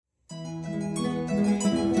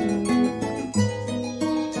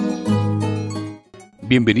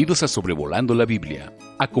Bienvenidos a Sobrevolando la Biblia.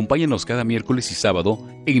 Acompáñanos cada miércoles y sábado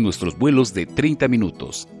en nuestros vuelos de 30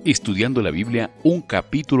 minutos, estudiando la Biblia un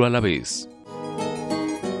capítulo a la vez.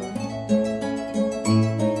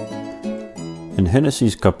 En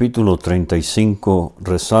Génesis capítulo 35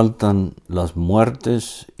 resaltan las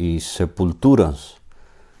muertes y sepulturas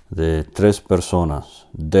de tres personas,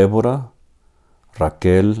 Débora,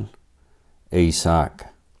 Raquel e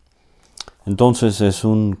Isaac. Entonces es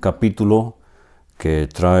un capítulo que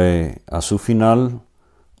trae a su final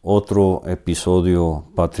otro episodio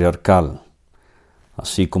patriarcal.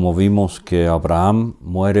 Así como vimos que Abraham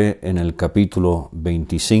muere en el capítulo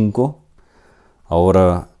 25,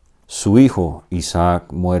 ahora su hijo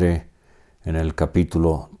Isaac muere en el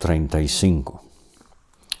capítulo 35.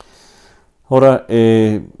 Ahora,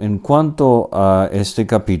 en cuanto a este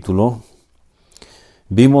capítulo,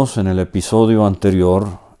 vimos en el episodio anterior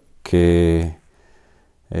que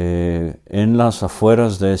en las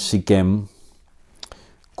afueras de Siquem,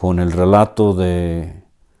 con el relato de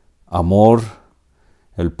Hamor,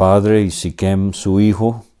 el padre, y Siquem, su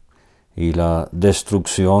hijo, y la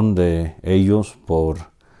destrucción de ellos por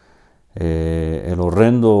el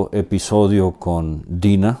horrendo episodio con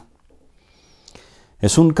Dina,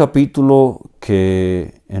 es un capítulo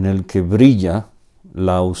en el que brilla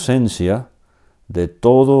la ausencia de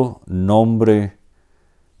todo nombre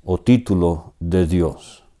o título de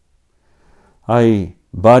Dios. Hay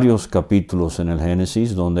varios capítulos en el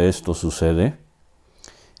Génesis donde esto sucede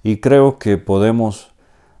y creo que podemos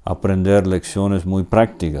aprender lecciones muy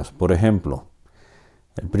prácticas. Por ejemplo,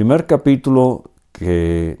 el primer capítulo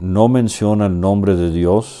que no menciona el nombre de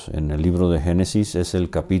Dios en el libro de Génesis es el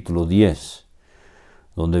capítulo 10,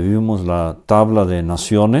 donde vimos la tabla de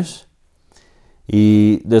naciones.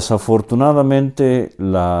 Y desafortunadamente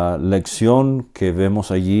la lección que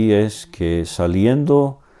vemos allí es que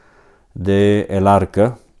saliendo del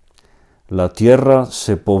arca, la tierra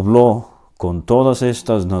se pobló con todas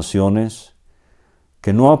estas naciones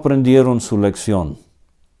que no aprendieron su lección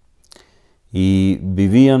y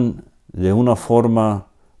vivían de una forma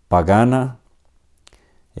pagana,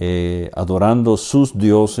 adorando sus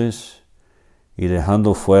dioses y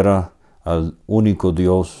dejando fuera al único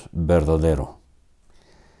Dios verdadero.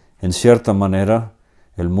 En cierta manera,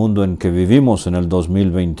 el mundo en que vivimos en el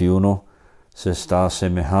 2021 se está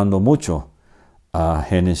asemejando mucho a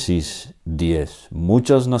Génesis 10.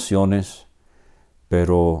 Muchas naciones,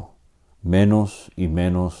 pero menos y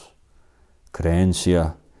menos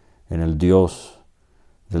creencia en el Dios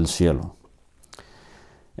del cielo.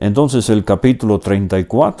 Entonces el capítulo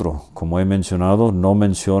 34, como he mencionado, no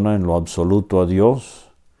menciona en lo absoluto a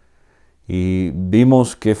Dios. Y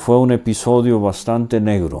vimos que fue un episodio bastante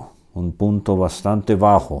negro, un punto bastante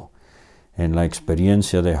bajo en la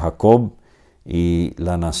experiencia de Jacob y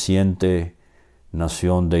la naciente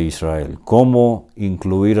nación de Israel. ¿Cómo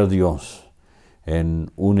incluir a Dios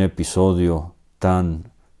en un episodio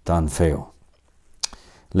tan feo?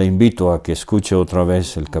 Le invito a que escuche otra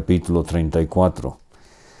vez el capítulo 34.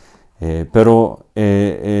 Pero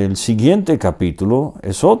el siguiente capítulo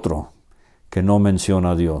es otro que no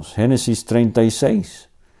menciona a Dios. Génesis 36,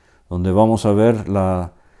 donde vamos a ver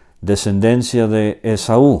la descendencia de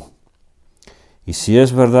Esaú. Y si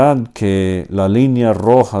es verdad que la línea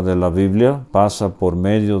roja de la Biblia pasa por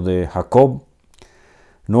medio de Jacob,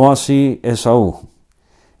 no así Esaú.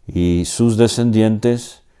 Y sus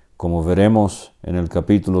descendientes, como veremos en el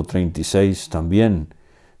capítulo 36, también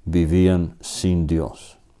vivían sin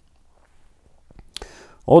Dios.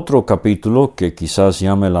 Otro capítulo que quizás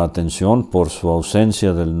llame la atención por su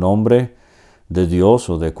ausencia del nombre de Dios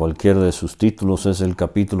o de cualquiera de sus títulos es el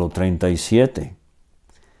capítulo 37.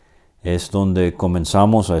 Es donde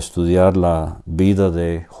comenzamos a estudiar la vida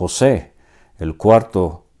de José, el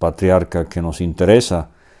cuarto patriarca que nos interesa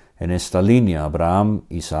en esta línea: Abraham,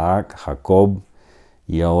 Isaac, Jacob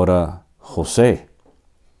y ahora José.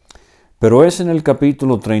 Pero es en el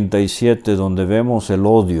capítulo 37 donde vemos el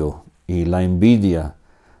odio y la envidia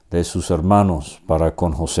de sus hermanos para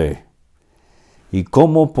con José. ¿Y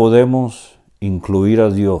cómo podemos incluir a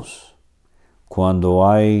Dios cuando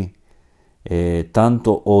hay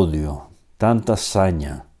tanto odio, tanta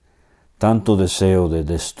saña, tanto deseo de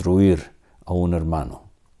destruir a un hermano?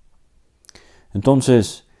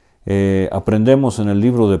 Entonces, aprendemos en el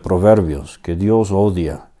libro de Proverbios que Dios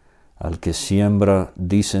odia al que siembra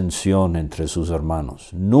disensión entre sus hermanos.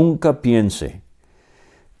 Nunca piense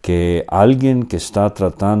que alguien que está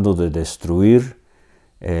tratando de destruir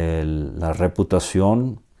la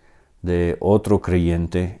reputación de otro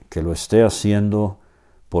creyente, que lo esté haciendo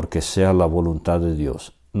porque sea la voluntad de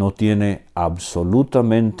Dios. No tiene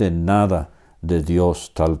absolutamente nada de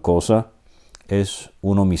Dios tal cosa. es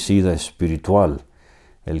un homicida espiritual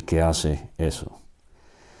el que hace eso.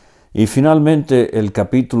 Y finalmente el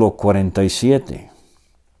capítulo 47.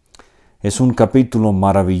 Es un capítulo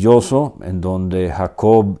maravilloso en donde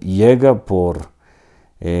Jacob llega por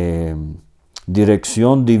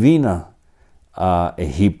dirección divina a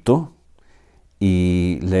Egipto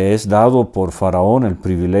y le es dado por Faraón el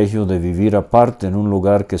privilegio de vivir aparte en un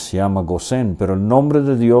lugar que se llama Gosén, pero el nombre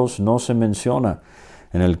de Dios no se menciona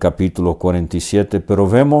en el capítulo 47, pero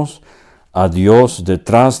vemos a Dios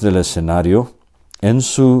detrás del escenario en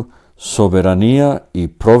su soberanía y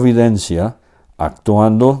providencia,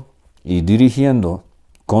 actuando y dirigiendo,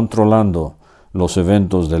 controlando los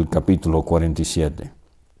eventos del capítulo 47.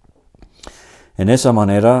 En esa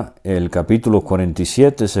manera, el capítulo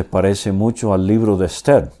 47 se parece mucho al libro de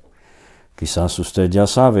Esther. Quizás usted ya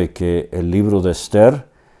sabe que el libro de Esther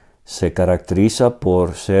se caracteriza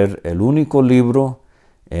por ser el único libro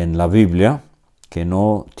en la Biblia que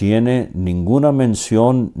no tiene ninguna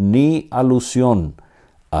mención ni alusión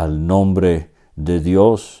al nombre de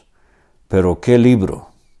Dios. Pero ¿qué libro?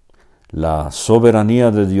 La soberanía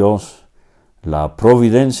de Dios, la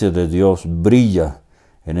providencia de Dios brilla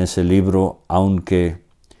en ese libro, aunque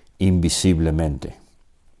invisiblemente.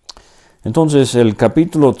 Entonces, el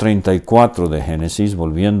capítulo 34 de Génesis,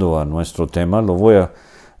 volviendo a nuestro tema, lo voy a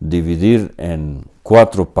dividir en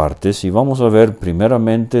 4 partes y vamos a ver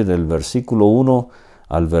primeramente del versículo 1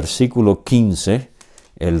 al versículo 15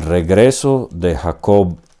 el regreso de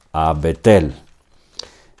Jacob a Betel.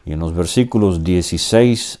 Y en los versículos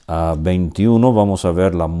 16 a 21 vamos a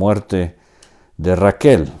ver la muerte de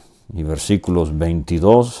Raquel. Y versículos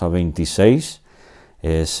 22 a 26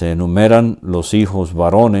 se enumeran los hijos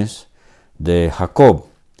varones de Jacob.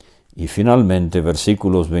 Y finalmente,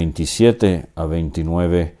 versículos 27 a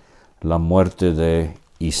 29, la muerte de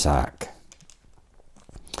Isaac.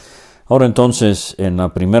 Ahora entonces, en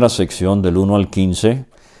la primera sección del 1 al 15,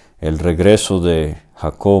 el regreso de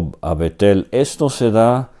Jacob a Betel, esto se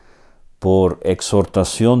da por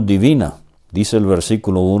exhortación divina. Dice el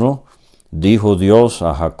versículo 1, dijo Dios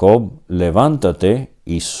a Jacob, levántate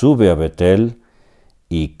y sube a Betel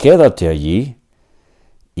y quédate allí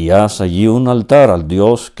y haz allí un altar al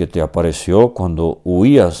Dios que te apareció cuando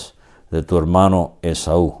huías de tu hermano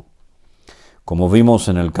Esaú. Como vimos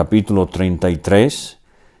en el capítulo 33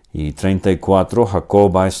 y 34,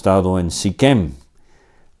 Jacob ha estado en Siquem,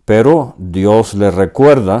 pero Dios le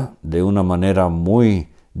recuerda de una manera muy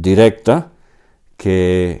directa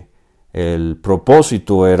que el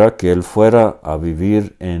propósito era que él fuera a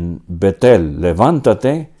vivir en Betel.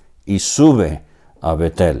 Levántate y sube a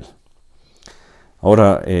Betel.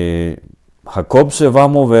 Ahora, Jacob se va a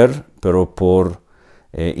mover, pero por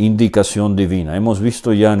indicación divina. Hemos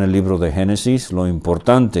visto ya en el libro de Génesis lo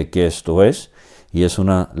importante que esto es, y es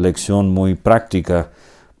una lección muy práctica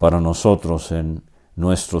para nosotros en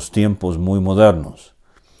nuestros tiempos muy modernos.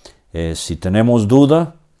 Si tenemos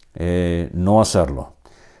duda, no hacerlo.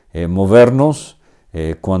 Movernos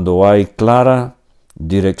cuando hay clara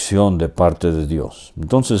dirección de parte de Dios.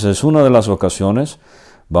 Entonces es una de las ocasiones.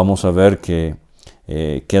 Vamos a ver que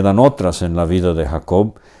quedan otras en la vida de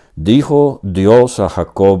Jacob. Dijo Dios a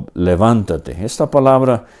Jacob, levántate. Esta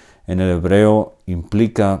palabra en el hebreo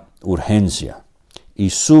implica urgencia. Y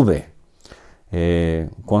sube.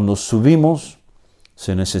 Cuando subimos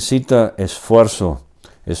se necesita esfuerzo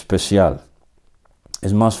especial.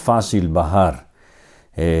 Es más fácil bajar,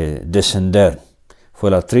 descender. Fue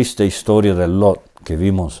la triste historia de Lot que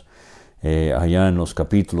vimos allá en los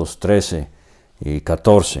capítulos 13 y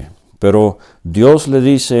 14. Pero Dios le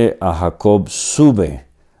dice a Jacob, sube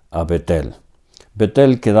a Betel.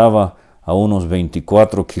 Betel quedaba a unos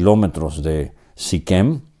 24 kilómetros de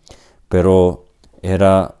Siquem, pero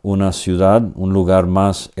era una ciudad, un lugar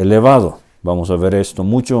más elevado. Vamos a ver esto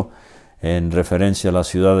mucho en referencia a la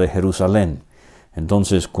ciudad de Jerusalén.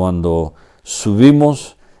 Entonces, cuando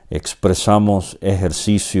subimos, expresamos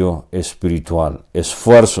ejercicio espiritual,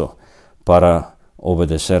 esfuerzo para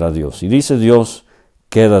obedecer a Dios. Y dice Dios,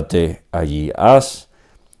 quédate allí, haz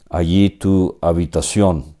allí tu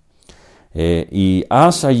habitación y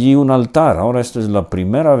haz allí un altar. Ahora esta es la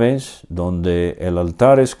primera vez donde el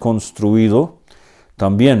altar es construido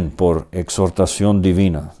también por exhortación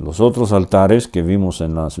divina. Los otros altares que vimos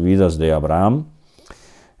en las vidas de Abraham,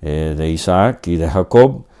 de Isaac y de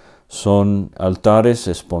Jacob son altares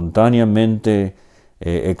espontáneamente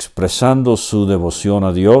expresando su devoción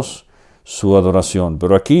a Dios, su adoración.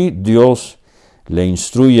 Pero aquí Dios le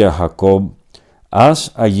instruye a Jacob,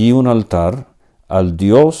 haz allí un altar al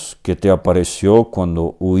Dios que te apareció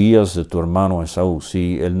cuando huías de tu hermano Esaú.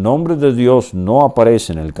 Si el nombre de Dios no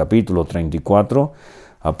aparece en el capítulo 34,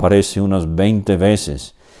 aparece unas 20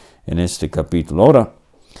 veces en este capítulo. Ahora,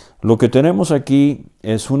 lo que tenemos aquí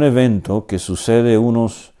es un evento que sucede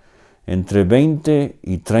unos entre 20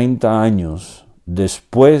 y 30 años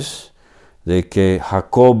después de que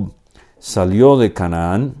Jacob salió de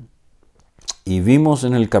Canaán, y vimos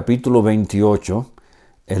en el capítulo 28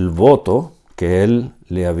 el voto que él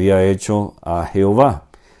le había hecho a Jehová.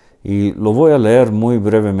 Y lo voy a leer muy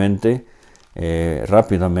brevemente,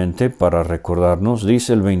 rápidamente, para recordarnos.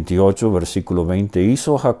 Dice el 28, versículo 20,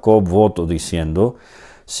 hizo Jacob voto diciendo,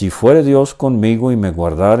 si fuere Dios conmigo y me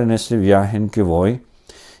guardare en este viaje en que voy,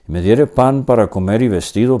 y me diere pan para comer y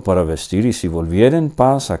vestido para vestir, y si volviere en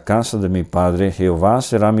paz a casa de mi padre, Jehová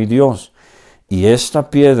será mi Dios, y esta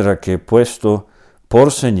piedra que he puesto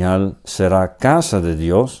por señal será casa de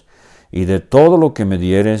Dios, y de todo lo que me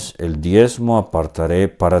dieres el diezmo apartaré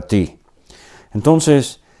para ti.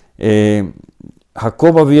 Entonces,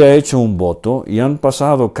 Jacob había hecho un voto y han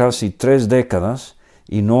pasado casi 3 décadas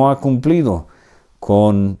y no ha cumplido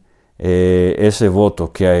con ese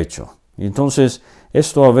voto que ha hecho. Entonces,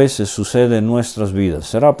 esto a veces sucede en nuestras vidas.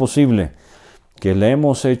 ¿Será posible que le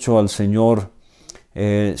hemos hecho al Señor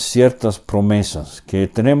ciertas promesas, que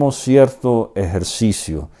tenemos cierto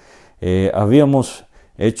ejercicio, habíamos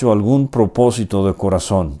hecho algún propósito de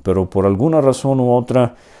corazón, pero por alguna razón u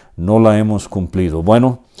otra no la hemos cumplido?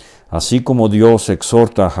 Bueno, así como Dios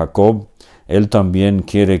exhorta a Jacob, Él también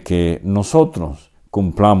quiere que nosotros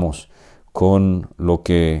cumplamos con lo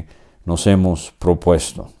que nos hemos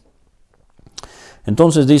propuesto.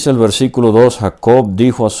 Entonces dice el versículo 2, Jacob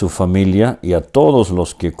dijo a su familia y a todos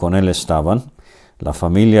los que con él estaban, la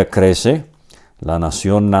familia crece, la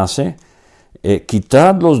nación nace,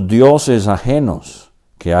 quitad los dioses ajenos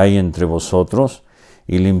que hay entre vosotros,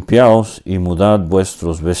 y limpiaos y mudad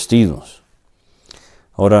vuestros vestidos.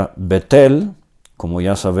 Ahora, Betel, como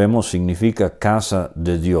ya sabemos, significa casa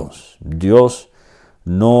de Dios. Dios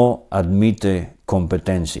no admite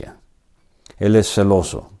competencia. Él es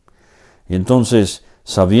celoso. Y entonces,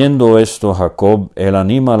 sabiendo esto, Jacob, él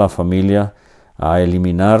anima a la familia a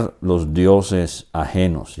eliminar los dioses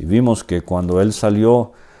ajenos. Y vimos que cuando él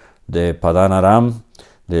salió de Padán Aram,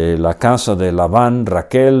 de la casa de Labán,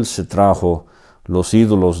 Raquel se trajo los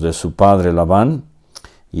ídolos de su padre Labán,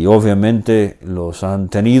 y obviamente los han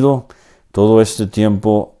tenido todo este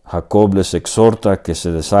tiempo. Jacob les exhorta que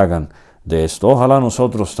se deshagan de esto. Ojalá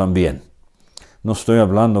nosotros también. No estoy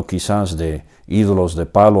hablando quizás de ídolos de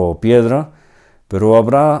palo o piedra, pero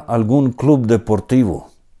habrá algún club deportivo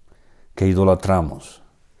que idolatramos,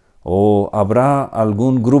 o habrá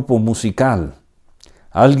algún grupo musical,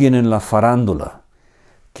 alguien en la farándula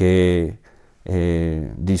que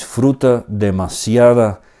disfruta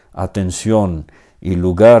demasiada atención y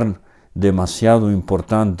lugar demasiado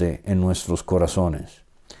importante en nuestros corazones.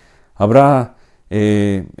 Habrá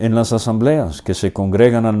en las asambleas que se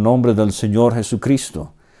congregan al nombre del Señor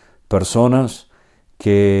Jesucristo, personas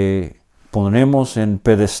que ponemos en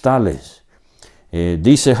pedestales.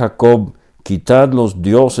 Dice Jacob, quitad los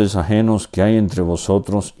dioses ajenos que hay entre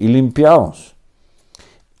vosotros y limpiaos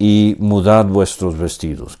y mudad vuestros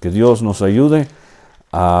vestidos. Que Dios nos ayude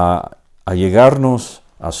a llegarnos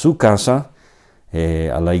a su casa,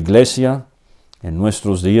 a la iglesia en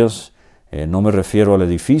nuestros días. No me refiero al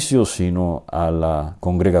edificio, sino a la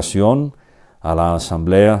congregación, a la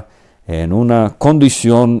asamblea, en una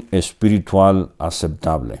condición espiritual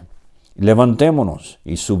aceptable. Levantémonos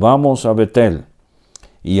y subamos a Betel,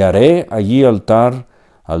 y haré allí altar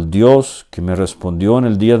al Dios que me respondió en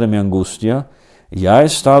el día de mi angustia, y ha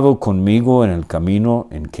estado conmigo en el camino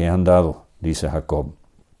en que he andado, dice Jacob.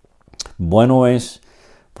 Bueno es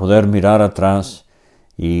poder mirar atrás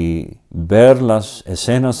y ver las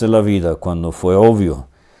escenas de la vida cuando fue obvio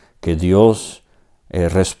que Dios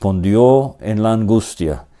respondió en la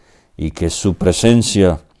angustia y que su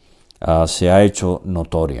presencia se ha hecho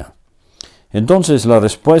notoria. Entonces la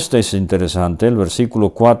respuesta es interesante. El versículo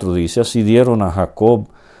 4 dice, así dieron a Jacob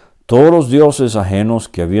todos los dioses ajenos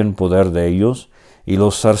que había en poder de ellos, y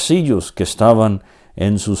los zarcillos que estaban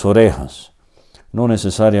en sus orejas. No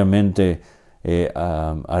necesariamente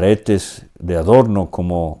aretes de adorno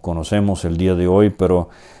como conocemos el día de hoy, pero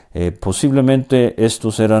posiblemente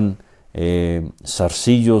estos eran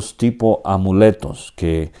zarcillos tipo amuletos,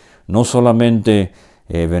 que no solamente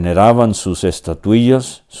veneraban sus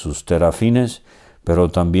estatuillas, sus terafines, pero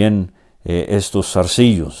también estos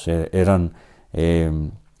zarcillos eran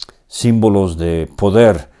símbolos de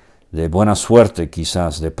poder, de buena suerte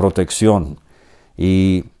quizás, de protección.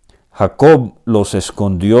 Y Jacob los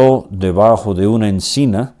escondió debajo de una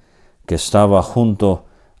encina que estaba junto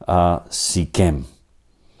a Siquem.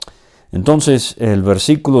 Entonces, el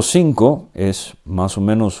versículo 5 es más o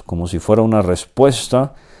menos como si fuera una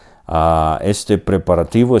respuesta a este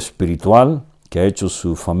preparativo espiritual que ha hecho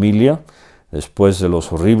su familia después de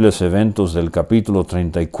los horribles eventos del capítulo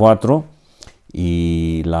 34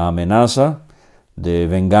 y la amenaza de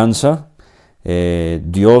venganza.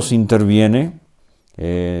 Dios interviene.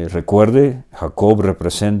 Recuerde, Jacob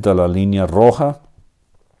representa la línea roja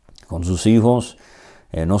con sus hijos,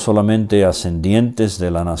 no solamente ascendientes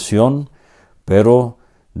de la nación, pero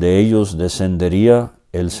de ellos descendería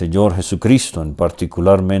el Señor Jesucristo, en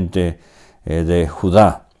particularmente de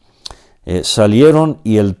Judá. Salieron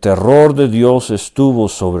y el terror de Dios estuvo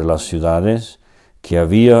sobre las ciudades que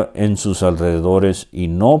había en sus alrededores y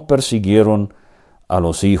no persiguieron a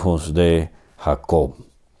los hijos de Jacob.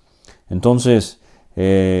 Entonces,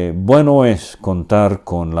 bueno es contar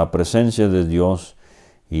con la presencia de Dios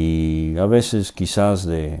y a veces quizás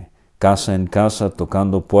de casa en casa,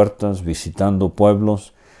 tocando puertas, visitando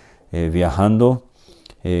pueblos, viajando.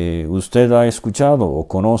 Usted ha escuchado o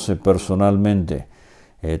conoce personalmente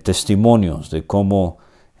testimonios de cómo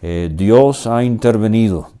Dios ha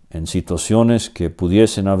intervenido en situaciones que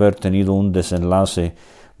pudiesen haber tenido un desenlace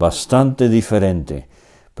bastante diferente,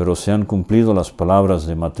 pero se han cumplido las palabras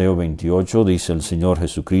de Mateo 28, dice el Señor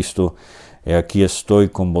Jesucristo: «He aquí estoy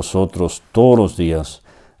con vosotros todos los días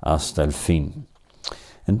hasta el fin».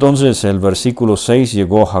 Entonces el versículo 6,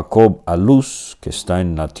 llegó Jacob a Luz, que está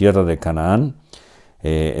en la tierra de Canaán.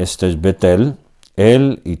 Este es Betel,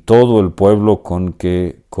 él y todo el pueblo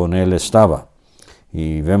con él estaba.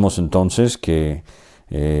 Y vemos entonces que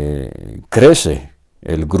crece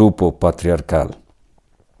el grupo patriarcal.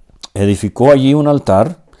 Edificó allí un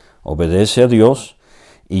altar, obedece a Dios,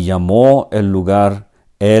 y llamó el lugar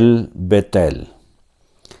El Betel.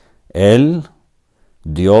 El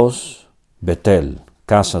Dios Betel,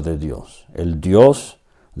 casa de Dios, el Dios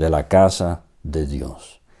de la casa de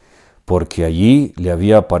Dios, porque allí le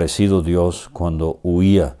había aparecido Dios cuando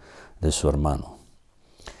huía de su hermano.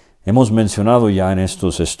 Hemos mencionado ya en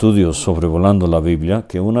estos estudios sobrevolando la Biblia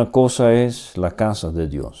que una cosa es la casa de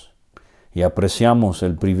Dios y apreciamos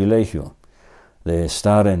el privilegio de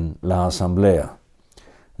estar en la asamblea,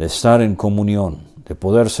 de estar en comunión, de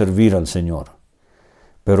poder servir al Señor.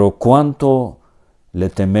 Pero cuánto le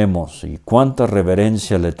tememos y cuánta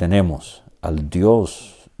reverencia le tenemos al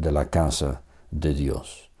Dios de la casa de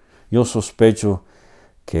Dios. Yo sospecho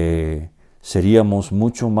que seríamos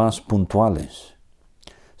mucho más puntuales,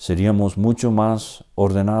 seríamos mucho más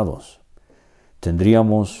ordenados,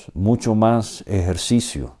 tendríamos mucho más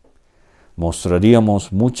ejercicio,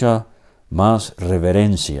 mostraríamos mucha más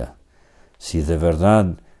reverencia si de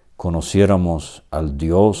verdad conociéramos al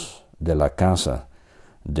Dios de la casa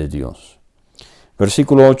de Dios.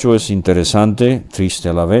 Versículo 8 es interesante, triste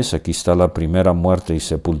a la vez. Aquí está la primera muerte y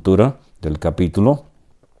sepultura del capítulo.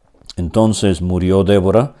 Entonces murió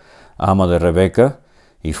Débora, ama de Rebeca,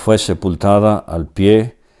 y fue sepultada al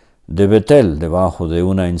pie de Betel, debajo de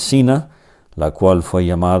una encina, la cual fue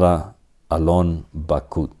llamada Alon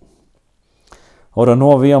Bakut. Ahora,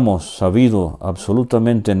 no habíamos sabido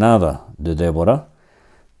absolutamente nada de Débora,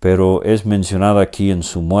 pero es mencionada aquí en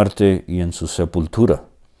su muerte y en su sepultura.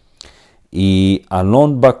 Y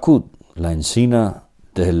Alon Bakut, la encina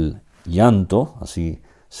del llanto, así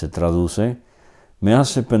se traduce, me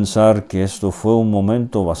hace pensar que esto fue un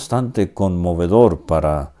momento bastante conmovedor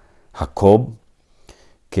para Jacob,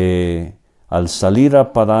 que al salir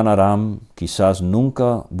a Padán Aram quizás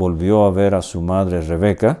nunca volvió a ver a su madre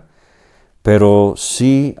Rebeca, pero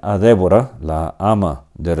sí a Débora, la ama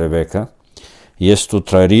de Rebeca, y esto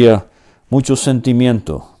traería mucho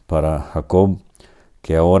sentimiento para Jacob,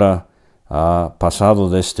 que ahora ha pasado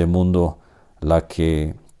de este mundo la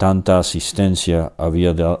que tanta asistencia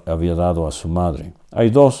había dado a su madre. Hay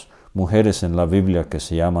dos mujeres en la Biblia que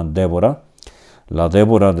se llaman Débora. La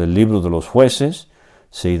Débora del libro de los Jueces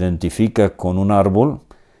se identifica con un árbol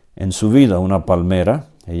en su vida, una palmera.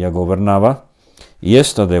 Ella gobernaba. Y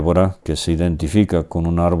esta Débora que se identifica con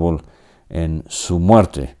un árbol en su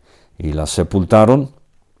muerte. Y la sepultaron.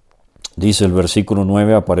 Dice el versículo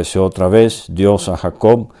 9, apareció otra vez Dios a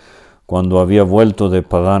Jacob cuando había vuelto de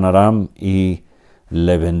Padán Aram y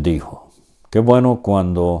le bendijo. Qué bueno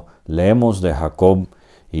cuando leemos de Jacob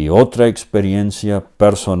y otra experiencia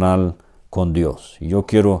personal con Dios. Y yo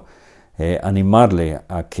quiero animarle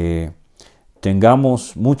a que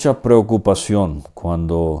tengamos mucha preocupación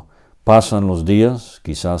cuando pasan los días,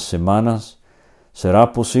 quizás semanas,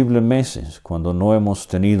 será posible meses, cuando no hemos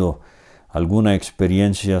tenido alguna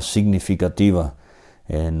experiencia significativa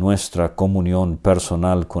en nuestra comunión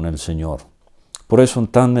personal con el Señor. Por eso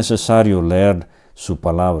es tan necesario leer su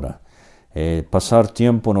palabra pasar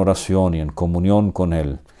tiempo en oración y en comunión con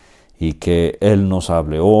Él, y que Él nos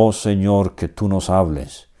hable. Oh Señor, que tú nos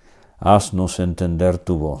hables, haznos entender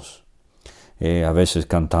tu voz. A veces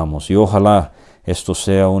cantamos, y ojalá esto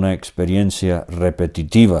sea una experiencia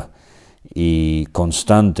repetitiva y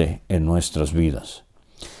constante en nuestras vidas.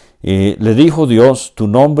 Le dijo Dios, tu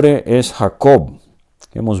nombre es Jacob.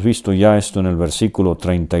 Hemos visto ya esto en el versículo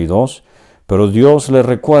 32, pero Dios le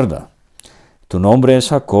recuerda, tu nombre es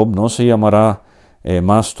Jacob, no se llamará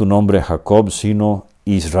más tu nombre Jacob, sino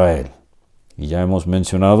Israel. Y ya hemos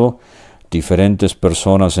mencionado diferentes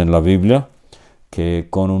personas en la Biblia que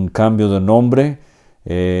con un cambio de nombre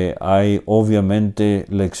hay obviamente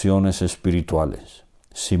lecciones espirituales.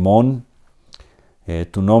 Simón,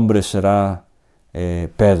 tu nombre será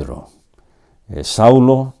Pedro.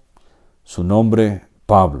 Saulo, su nombre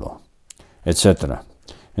Pablo, etc.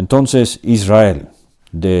 Entonces Israel,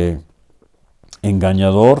 de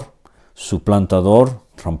engañador, suplantador,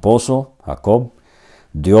 tramposo, Jacob,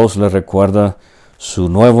 Dios le recuerda su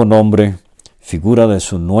nuevo nombre, figura de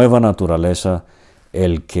su nueva naturaleza,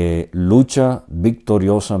 el que lucha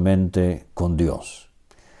victoriosamente con Dios.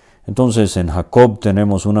 Entonces en Jacob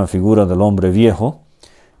tenemos una figura del hombre viejo,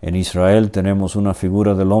 en Israel tenemos una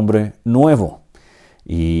figura del hombre nuevo,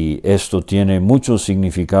 y esto tiene mucho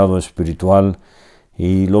significado espiritual,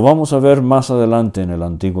 y lo vamos a ver más adelante en el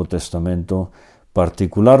Antiguo Testamento,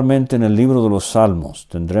 particularmente en el libro de los Salmos.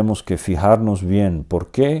 Tendremos que fijarnos bien por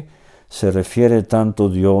qué se refiere tanto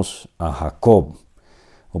Dios a Jacob,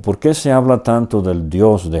 o por qué se habla tanto del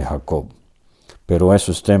Dios de Jacob. Pero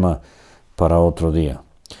eso es tema para otro día.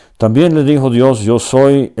 También le dijo Dios, yo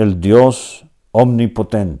soy el Dios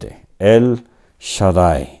omnipotente, el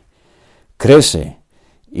Shaddai. Crece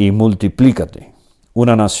y multiplícate.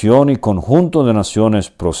 Una nación y conjunto de naciones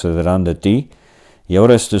procederán de ti. Y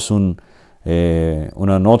ahora esta es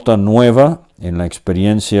una nota nueva en la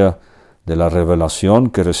experiencia de la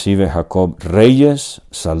revelación que recibe Jacob. Reyes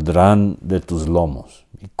saldrán de tus lomos.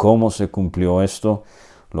 ¿Y cómo se cumplió esto?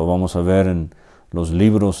 Lo vamos a ver en los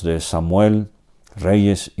libros de Samuel,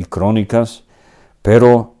 Reyes y Crónicas,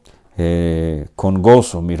 pero con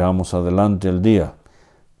gozo miramos adelante el día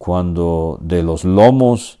cuando de los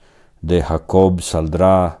lomos de Jacob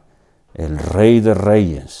saldrá el Rey de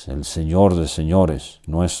Reyes, el Señor de Señores,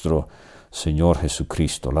 nuestro Señor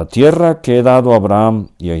Jesucristo. La tierra que he dado a Abraham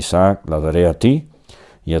y a Isaac la daré a ti,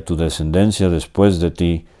 y a tu descendencia después de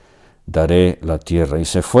ti daré la tierra. Y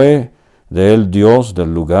se fue de él Dios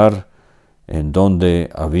del lugar en donde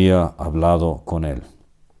había hablado con él.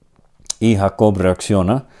 Y Jacob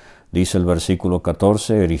reacciona, dice el versículo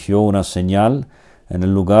 14, erigió una señal en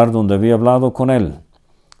el lugar donde había hablado con él,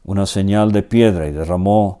 una señal de piedra, y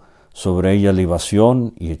derramó sobre ella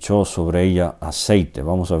libación y echó sobre ella aceite.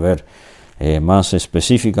 Vamos a ver más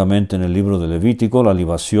específicamente en el libro de Levítico. La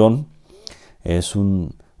libación es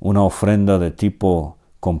una ofrenda de tipo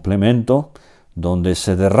complemento, donde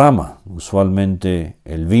se derrama usualmente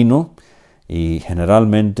el vino, y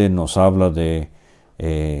generalmente nos habla de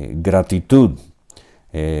gratitud.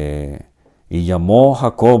 Y llamó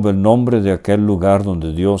Jacob el nombre de aquel lugar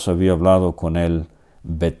donde Dios había hablado con él,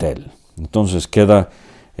 Betel. Entonces queda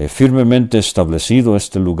firmemente establecido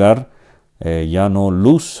este lugar, ya no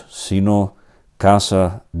Luz, sino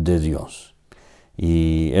casa de Dios.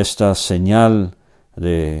 Y esta señal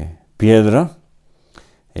de piedra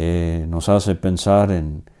nos hace pensar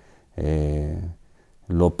en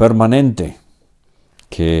lo permanente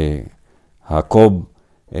que Jacob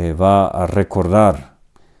va a recordar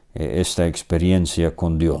esta experiencia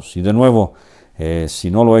con Dios. Y de nuevo,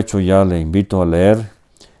 si no lo he hecho ya, le invito a leer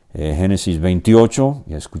Génesis 28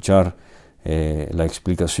 y a escuchar la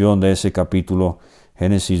explicación de ese capítulo,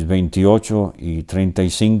 Génesis 28 y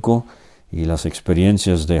 35, y las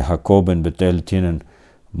experiencias de Jacob en Betel tienen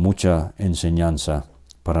mucha enseñanza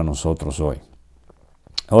para nosotros hoy.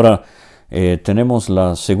 Ahora, tenemos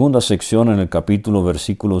la segunda sección en el capítulo,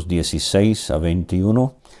 versículos 16 a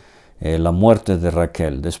 21, la muerte de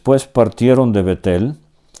Raquel. Después partieron de Betel,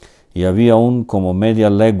 y había aún como media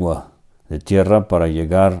legua de tierra para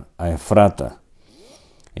llegar a Efrata,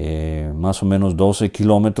 más o menos 12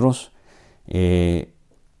 kilómetros,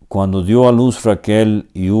 cuando dio a luz Raquel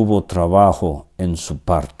y hubo trabajo en su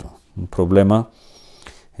parto. Un problema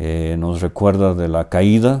nos recuerda de la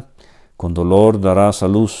caída. Con dolor darás a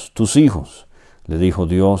luz tus hijos, le dijo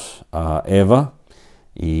Dios a Eva,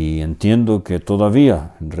 y entiendo que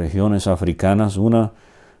todavía en regiones africanas 1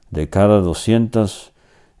 de cada 200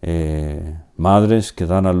 madres que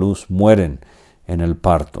dan a luz mueren en el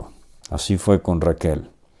parto. Así fue con Raquel.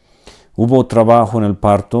 Hubo trabajo en el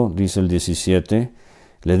parto, dice el 17,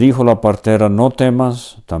 Le dijo la partera: no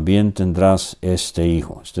temas, también tendrás este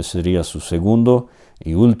hijo. Este sería su segundo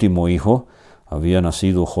y último hijo. Había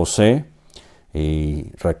nacido José,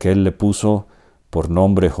 y Raquel le puso por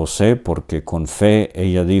nombre José porque con fe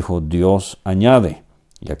ella dijo: Dios añade.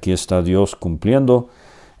 Y aquí está Dios cumpliendo.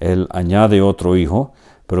 Él añade otro hijo.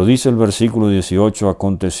 Pero dice el versículo 18: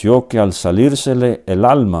 aconteció que al salírsele el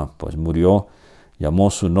alma, pues murió,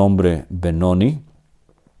 llamó su nombre Benoni,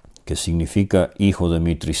 que significa hijo de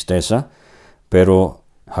mi tristeza, pero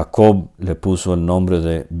Jacob le puso el nombre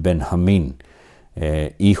de Benjamín,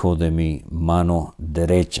 hijo de mi mano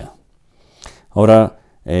derecha. Ahora,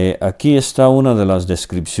 aquí está una de las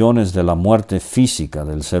descripciones de la muerte física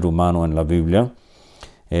del ser humano en la Biblia.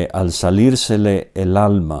 Al salírsele el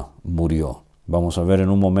alma, murió. Vamos a ver en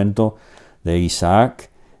un momento de Isaac.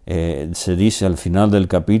 Se dice al final del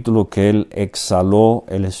capítulo que él exhaló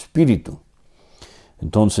el espíritu.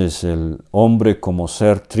 Entonces el hombre como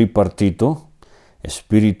ser tripartito,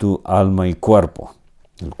 espíritu, alma y cuerpo.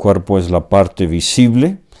 El cuerpo es la parte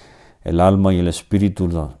visible, el alma y el espíritu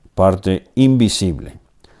la parte invisible.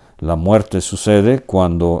 La muerte sucede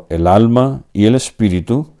cuando el alma y el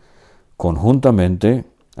espíritu conjuntamente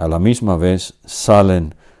a la misma vez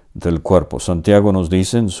salen del cuerpo. Santiago nos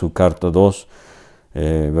dice en su carta 2,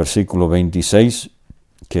 versículo 26,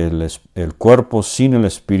 que el cuerpo sin el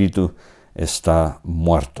espíritu está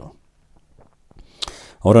muerto.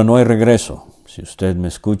 Ahora no hay regreso. Si usted me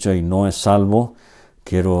escucha y no es salvo,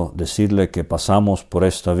 quiero decirle que pasamos por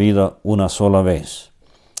esta vida una sola vez.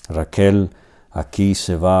 Raquel aquí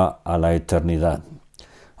se va a la eternidad.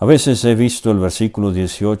 A veces he visto el versículo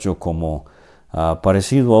 18 como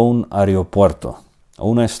parecido a un aeropuerto, a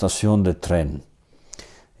una estación de tren,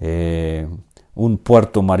 un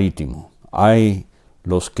puerto marítimo. Hay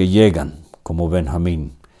los que llegan, como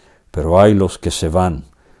Benjamín, pero hay los que se van,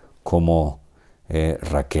 como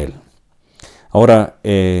Raquel. Ahora,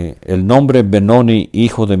 el nombre Benoni,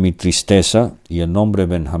 hijo de mi tristeza, y el nombre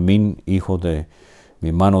Benjamín, hijo de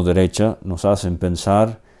mi mano derecha, nos hacen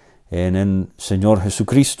pensar en el Señor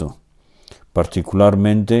Jesucristo,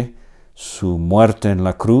 particularmente su muerte en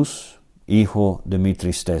la cruz, hijo de mi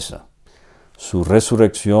tristeza, su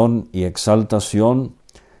resurrección y exaltación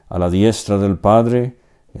a la diestra del Padre,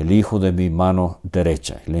 el hijo de mi mano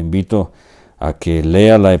derecha. Le invito a que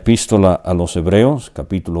lea la epístola a los Hebreos,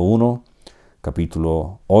 capítulo 1,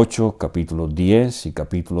 capítulo 8, capítulo 10 y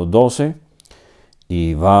capítulo 12,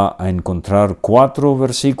 y va a encontrar 4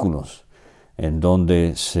 versículos en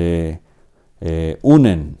donde se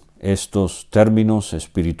unen estos términos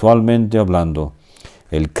espiritualmente hablando.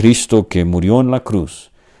 El Cristo que murió en la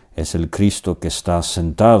cruz es el Cristo que está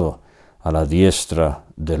sentado a la diestra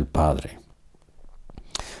del Padre.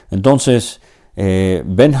 Entonces,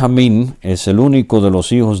 Benjamín es el único de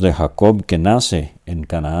los hijos de Jacob que nace en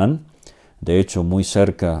Canaán, de hecho muy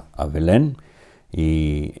cerca a Belén,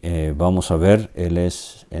 y vamos a ver, él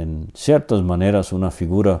es en ciertas maneras una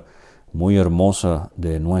figura muy hermosa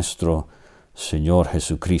de nuestro Señor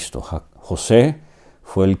Jesucristo. José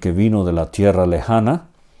fue el que vino de la tierra lejana,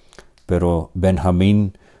 pero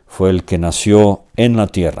Benjamín fue el que nació en la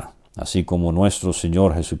tierra, así como nuestro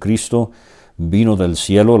Señor Jesucristo vino del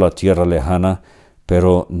cielo, la tierra lejana,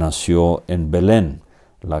 pero nació en Belén,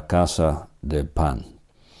 la casa del pan.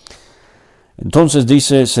 Entonces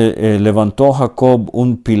dice, levantó Jacob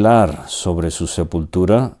un pilar sobre su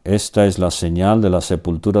sepultura. Esta es la señal de la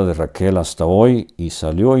sepultura de Raquel hasta hoy. Y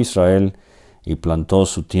salió Israel y plantó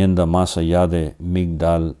su tienda más allá de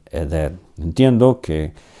Migdal Eder. Entiendo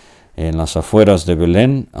que en las afueras de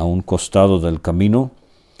Belén, a un costado del camino,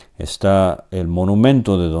 está el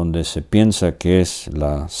monumento de donde se piensa que es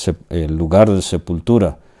el lugar de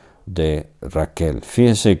sepultura de Raquel.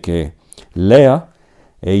 Fíjese que Lea,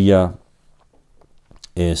 ella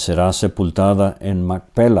será sepultada en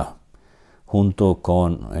Macpela, junto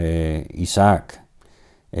con Isaac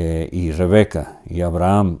y Rebeca, y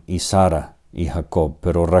Abraham y Sara y Jacob.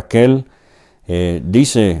 Pero Raquel,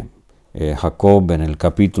 dice Jacob en el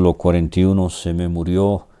capítulo 41, se me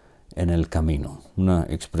murió en el camino. Una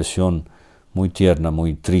expresión muy tierna,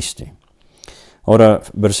 muy triste. Ahora,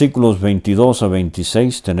 versículos 22 a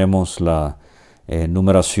 26, tenemos la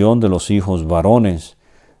numeración de los hijos varones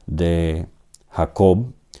de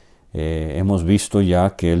Jacob. Hemos visto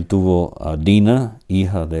ya que él tuvo a Dina,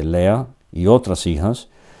 hija de Lea, y otras hijas,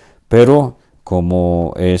 pero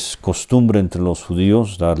como es costumbre entre los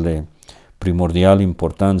judíos darle primordial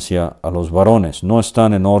importancia a los varones, no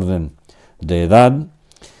están en orden de edad,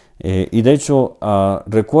 y de hecho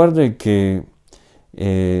recuerde que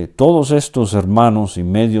todos estos hermanos y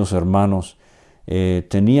medios hermanos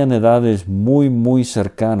tenían edades muy, muy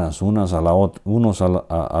cercanas unos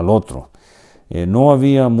al otro. No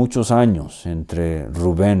había muchos años entre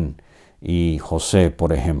Rubén y José,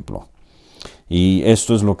 por ejemplo. Y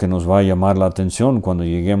esto es lo que nos va a llamar la atención cuando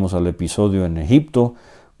lleguemos al episodio en Egipto,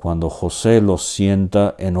 cuando José los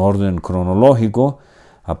sienta en orden cronológico,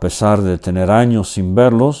 a pesar de tener años sin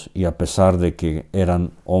verlos y a pesar de que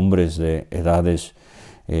eran hombres de edades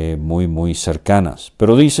muy, muy cercanas.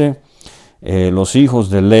 Pero dice, los hijos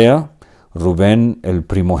de Lea, Rubén el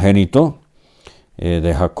primogénito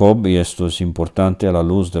de Jacob, y esto es importante a la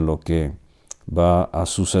luz de lo que va a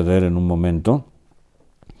suceder en un momento,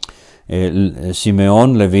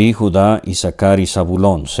 Simeón, Leví, Judá, Isaacar y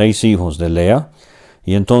Zabulón, 6 hijos de Lea,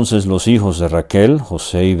 y entonces los hijos de Raquel,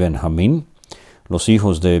 José y Benjamín, los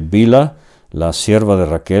hijos de Bila, la sierva de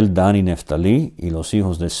Raquel, Dan y Neftalí, y los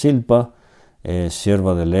hijos de Silpa,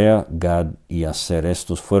 sierva de Lea, Gad y Aser.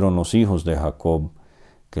 Estos fueron los hijos de Jacob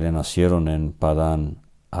que le nacieron en Padán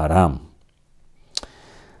Aram.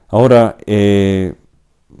 Ahora, hay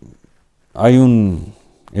un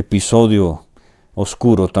episodio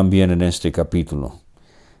oscuro también en este capítulo,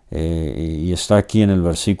 y está aquí en el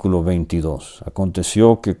versículo 22.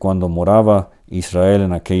 Aconteció que cuando moraba Israel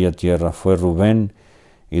en aquella tierra, fue Rubén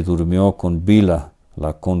y durmió con Bila,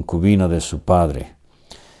 la concubina de su padre.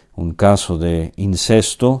 Un caso de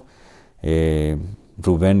incesto.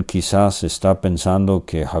 Rubén quizás está pensando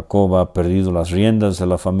que Jacob ha perdido las riendas de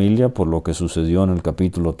la familia por lo que sucedió en el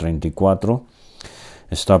capítulo 34.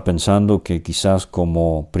 Está pensando que quizás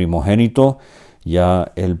como primogénito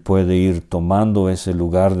ya él puede ir tomando ese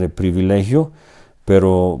lugar de privilegio,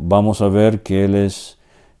 pero vamos a ver que él es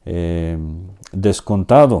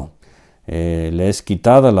descontado, le es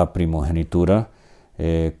quitada la primogenitura.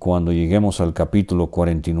 Cuando lleguemos al capítulo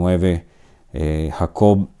 49,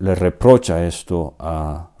 Jacob le reprocha esto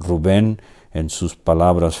a Rubén en sus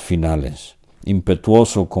palabras finales.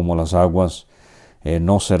 Impetuoso como las aguas,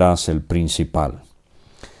 no serás el principal.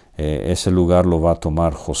 Ese lugar lo va a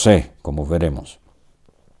tomar José, como veremos.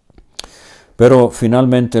 Pero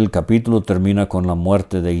finalmente el capítulo termina con la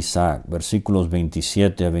muerte de Isaac. Versículos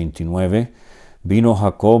 27 a 29. Vino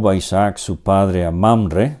Jacob a Isaac su padre a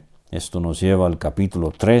Mamre. Esto nos lleva al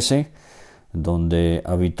capítulo 13, donde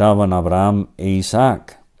habitaban Abraham e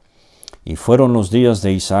Isaac. Y fueron los días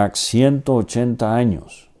de Isaac 180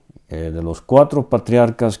 años. De los 4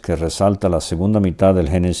 patriarcas que resalta la segunda mitad del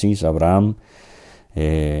Génesis, Abraham,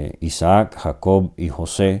 Isaac, Jacob y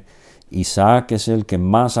José, Isaac es el que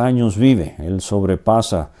más años vive. Él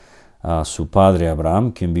sobrepasa a su padre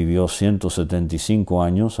Abraham, quien vivió 175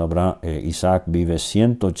 años. Isaac vive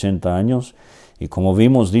 180 años. Y como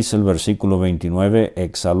vimos, dice el versículo 29,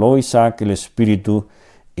 exhaló Isaac el espíritu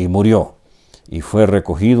y murió. Y fue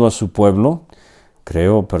recogido a su pueblo.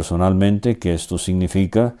 Creo personalmente que esto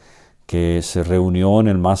significa que se reunió en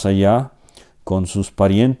el más allá con sus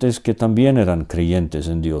parientes que también eran creyentes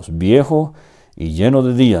en Dios, viejo y lleno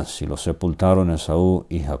de días, y lo sepultaron Esaú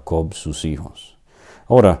y Jacob sus hijos.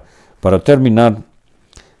 Ahora, para terminar,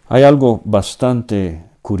 hay algo bastante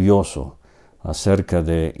curioso acerca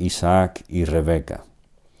de Isaac y Rebeca.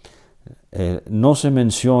 No se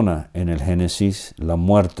menciona en el Génesis la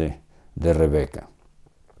muerte de Rebeca.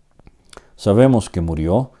 Sabemos que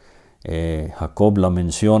murió. Jacob la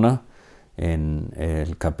menciona en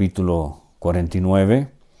el capítulo 49,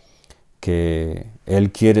 que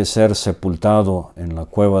él quiere ser sepultado en la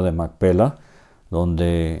cueva de Macpela,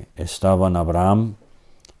 donde estaban Abraham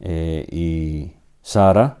y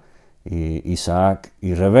Sara, y Isaac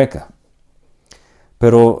y Rebeca.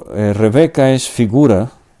 Pero Rebeca es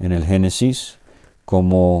figura en el Génesis,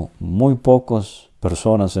 como muy pocas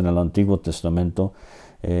personas en el Antiguo Testamento.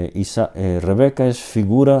 Rebeca es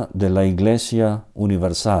figura de la Iglesia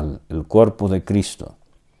universal, el cuerpo de Cristo,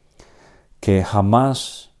 que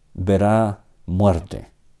jamás verá muerte.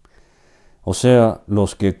 O sea,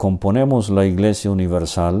 los que componemos la Iglesia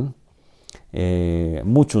universal,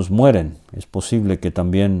 muchos mueren. Es posible que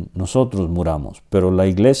también nosotros muramos, pero la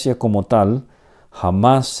Iglesia como tal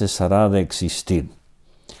jamás cesará de existir.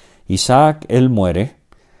 Isaac, él muere,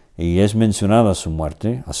 y es mencionada su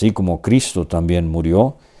muerte, así como Cristo también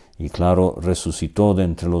murió, y claro, resucitó de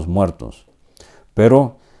entre los muertos.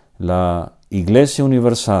 Pero la Iglesia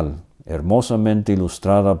universal, hermosamente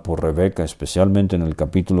ilustrada por Rebeca, especialmente en el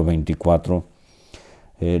capítulo 24,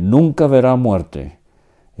 nunca verá muerte.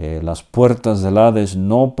 Las puertas del Hades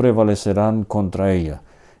no prevalecerán contra ella,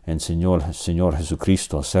 enseñó el Señor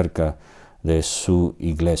Jesucristo acerca de su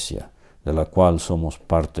iglesia, de la cual somos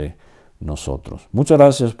parte nosotros. Muchas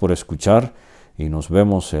gracias por escuchar y nos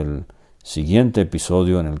vemos el siguiente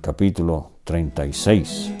episodio en el capítulo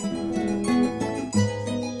 36.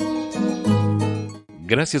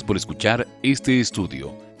 Gracias por escuchar este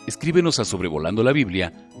estudio. Escríbenos a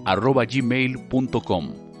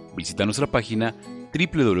sobrevolandolabiblia@gmail.com. Visita nuestra página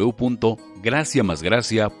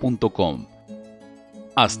www.graciamasgracia.com.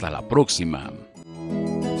 Hasta la próxima.